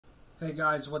Hey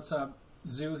guys, what's up?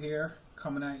 Zoo here,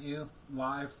 coming at you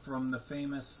live from the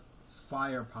famous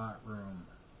Firepot room.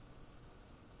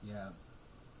 Yeah,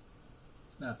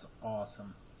 that's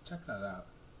awesome. Check that out.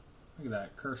 Look at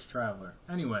that, Cursed Traveler.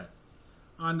 Anyway,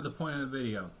 on to the point of the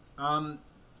video.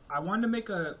 I wanted to make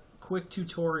a quick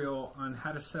tutorial on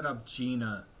how to set up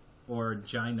GINA, or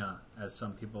GINA, as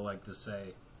some people like to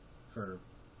say for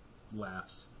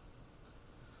laughs.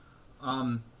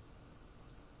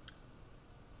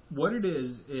 What it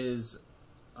is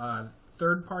a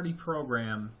third-party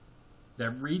program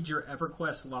that reads your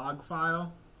Everquest log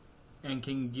file and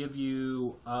can give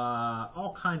you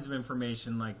all kinds of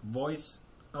information like voice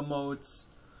emotes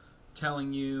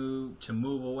telling you to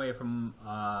move away from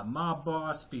mob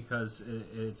boss because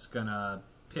it's gonna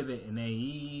pivot in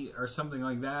AE or something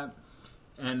like that.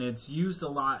 And it's used a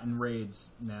lot in raids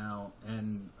now,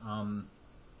 and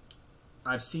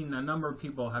I've seen a number of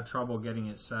people have trouble getting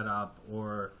it set up,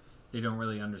 or they don't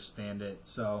really understand it.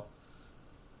 So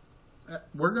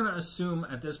we're going to assume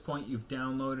at this point you've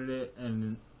downloaded it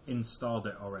and installed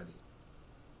it already.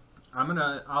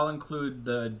 I'll include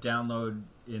the download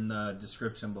in the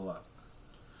description below.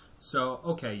 So,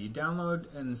 okay, you download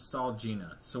and install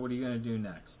GINA. So what are you going to do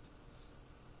next?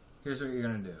 Here's what you're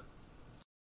going to do.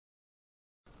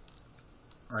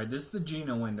 Alright, this is the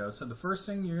GINA window. So the first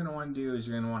thing you're going to want to do is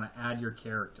you're going to want to add your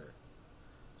character.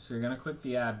 So you're going to click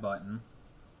the add button.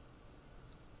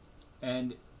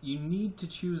 And you need to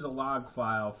choose a log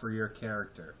file for your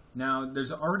character. Now,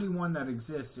 there's already one that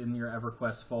exists in your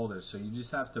Everquest folder, so you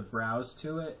just have to browse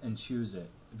to it and choose it.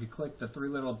 If you click the three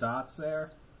little dots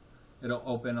there, it'll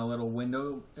open a little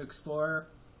window explorer.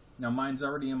 Now, mine's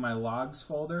already in my logs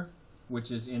folder, which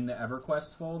is in the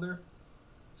Everquest folder.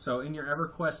 So in your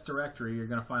Everquest directory, you're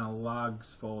going to find a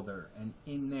logs folder, and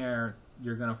in there,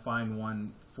 you're going to find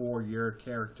one for your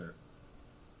character.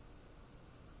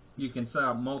 You can set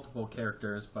up multiple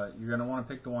characters, but you're going to want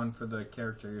to pick the one for the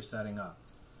character you're setting up.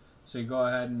 So you go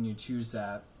ahead and you choose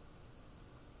that.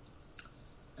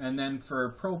 And then for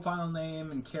profile name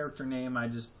and character name, I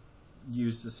just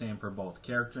use the same for both.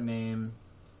 Character name,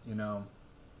 you know.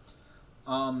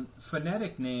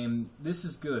 Phonetic name, this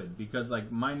is good because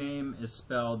like my name is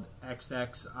spelled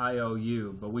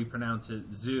XXIOU, but we pronounce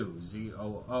it Zoo,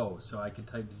 Z-O-O. So I could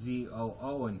type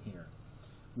Z-O-O in here,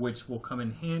 which will come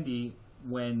in handy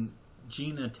when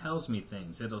GINA tells me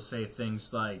things. It'll say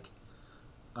things like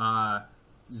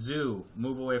Zoo,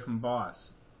 move away from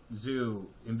boss. Zoo,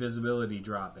 invisibility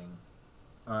dropping.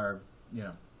 Or, you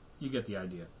know, you get the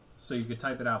idea. So you could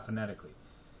type it out phonetically.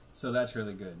 So that's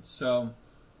really good. So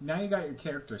now you got your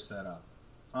character set up.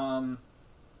 The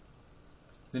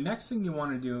next thing you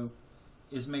want to do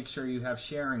is make sure you have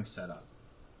sharing set up.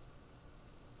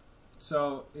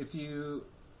 So if you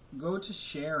go to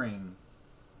sharing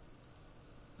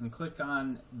and click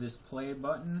on this play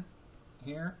button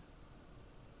here.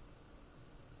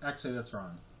 Actually, that's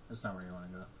wrong. That's not where you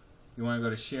want to go. You want to go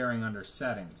to sharing under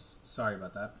settings. Sorry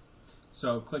about that.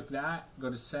 So click that, go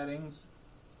to settings,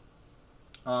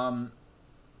 go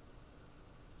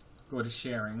to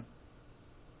sharing,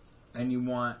 and you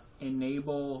want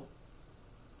enable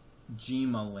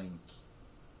GINA link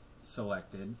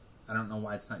selected. I don't know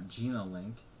why it's not GINA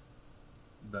link,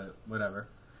 but whatever.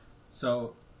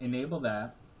 So enable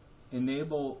that.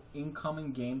 Enable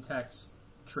incoming game text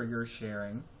trigger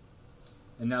sharing.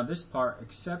 And now this part,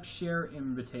 accept share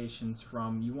invitations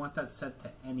from, you want that set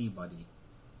to anybody.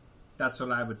 That's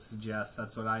what I would suggest.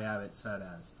 That's what I have it set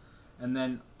as. And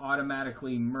then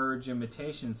automatically merge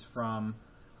invitations from,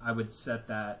 I would set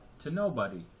that to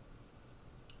nobody.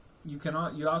 You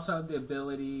also have the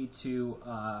ability to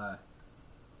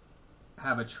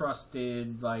have a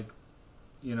trusted, like,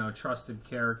 you know, trusted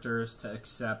characters to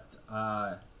accept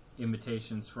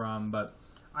invitations from, but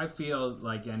I feel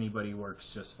like anybody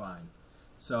works just fine.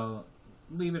 So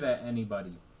leave it at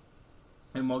anybody,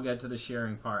 and we'll get to the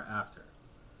sharing part after.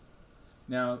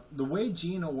 Now, the way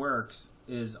GINA works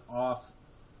is off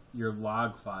your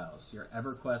log files, your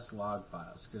Everquest log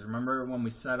files. Because remember, when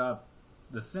we set up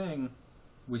the thing,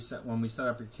 when we set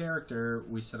up your character,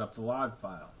 we set up the log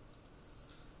file.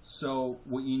 So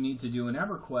what you need to do in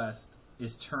Everquest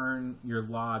is turn your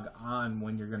log on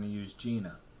when you're going to use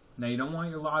GINA. Now, you don't want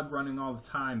your log running all the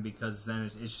time because then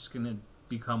it's just going to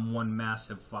become one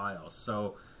massive file.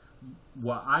 So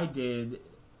what I did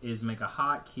is make a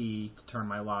hotkey to turn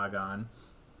my log on,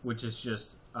 which is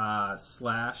just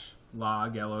 /log,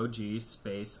 L-O-G,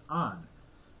 space on.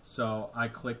 So I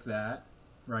click that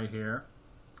right here,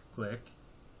 click,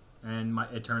 and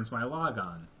it turns my log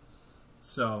on.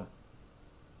 So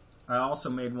I also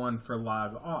made one for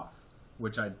log off,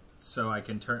 which so I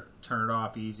can turn it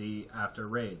off easy after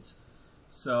raids.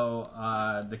 So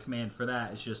the command for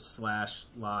that is just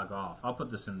 /log_off. I'll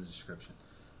put this in the description.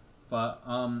 But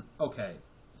okay,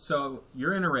 so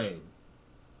you're in a raid.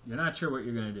 You're not sure what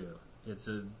you're gonna do. It's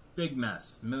a big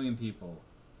mess, 1 million people.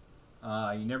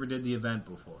 You never did the event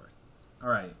before. All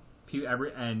right,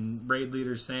 and raid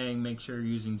leaders saying make sure you're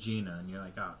using GINA, and you're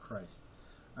like, oh Christ.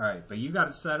 All right, but you got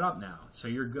it set up now, so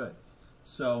you're good.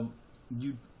 So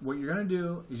what you're gonna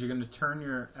do is you're gonna turn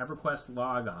your Everquest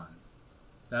log on.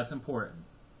 That's important.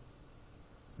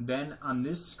 Then on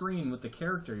this screen with the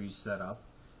character you set up,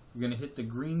 you're going to hit the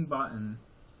green button.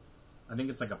 I think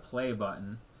it's like a play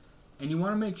button. And you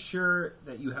want to make sure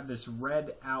that you have this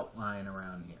red outline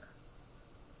around here.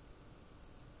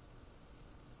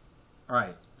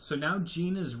 Alright, so now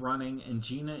GINA is running and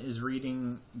GINA is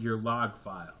reading your log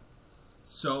file.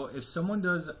 So if someone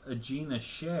does a GINA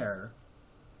share,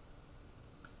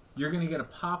 you're going to get a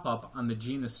pop-up on the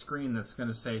GINA screen that's going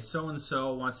to say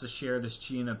so-and-so wants to share this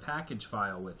GINA package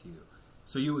file with you.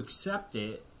 So you accept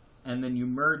it, and then you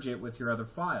merge it with your other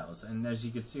files. And as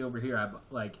you can see over here, I have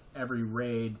like every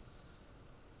raid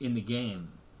in the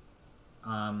game.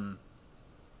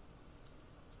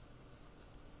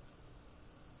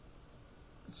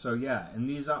 So yeah, and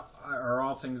these are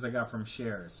all things I got from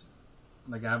shares.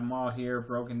 Like I have them all here,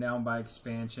 broken down by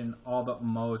expansion, all the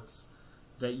emotes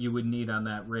that you would need on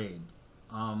that raid.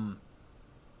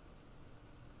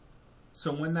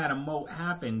 So when that emote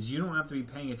happens, you don't have to be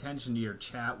paying attention to your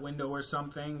chat window or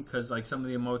something, because like some of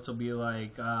the emotes will be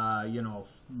like, you know,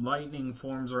 lightning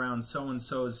forms around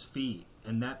so-and-so's feet,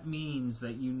 and that means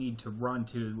that you need to run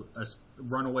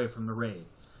away from the raid.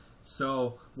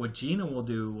 So what GINA will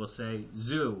do will say,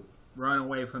 Zoo, run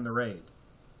away from the raid.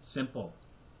 Simple.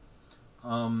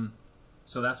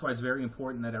 So that's why it's very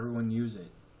important that everyone use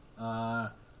it.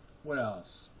 What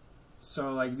else?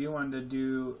 So like if you wanted to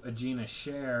do a GINA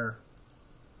share,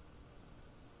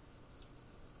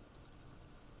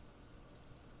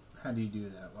 how do you do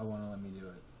that? Why won't it let me do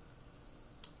it?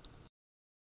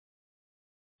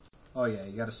 Oh yeah,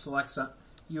 you gotta select some.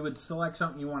 You would select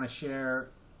something you want to share,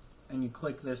 and you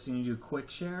click this and you do quick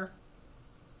share.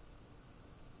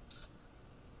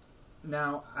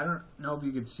 Now I don't know if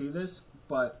you could see this,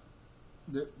 but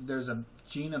there's a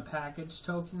GINA package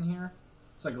token here.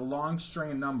 It's like a long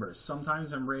string of numbers.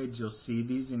 Sometimes in raids you'll see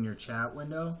these in your chat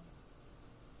window.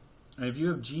 And if you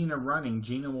have GINA running,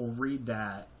 GINA will read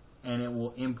that and it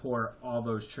will import all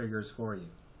those triggers for you.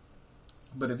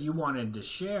 But if you wanted to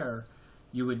share,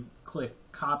 you would click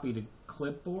copy to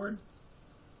clipboard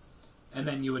and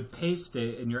then you would paste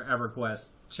it in your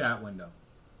Everquest chat window.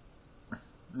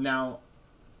 Now,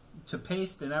 to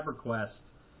paste in Everquest,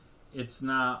 it's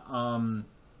not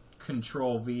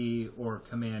Control V or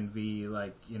Command V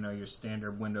like, you know, your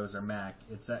standard Windows or Mac.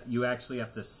 It's you actually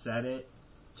have to set it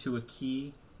to a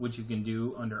key, which you can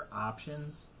do under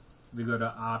Options. If you go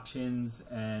to Options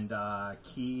and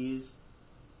Keys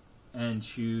and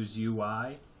choose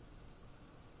UI,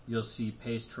 you'll see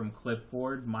Paste from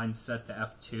Clipboard. Mine's set to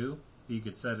F2. You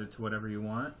could set it to whatever you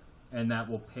want, and that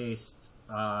will paste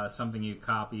something you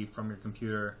copy from your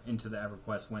computer into the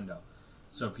Everquest window.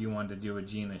 So if you wanted to do a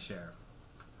GINA share.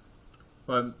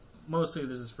 But mostly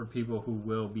this is for people who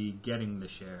will be getting the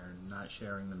share and not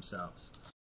sharing themselves.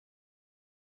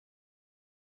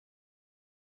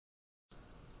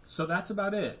 So that's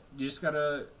about it. You just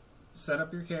gotta set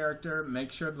up your character,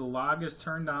 make sure the log is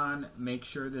turned on, make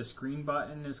sure this green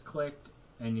button is clicked,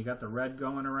 and you got the red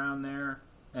going around there,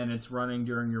 and it's running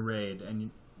during your raid,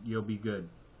 and you'll be good.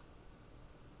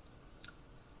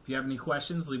 If you have any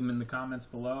questions, leave them in the comments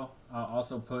below. I'll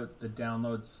also put the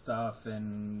download stuff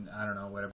and, I don't know, whatever.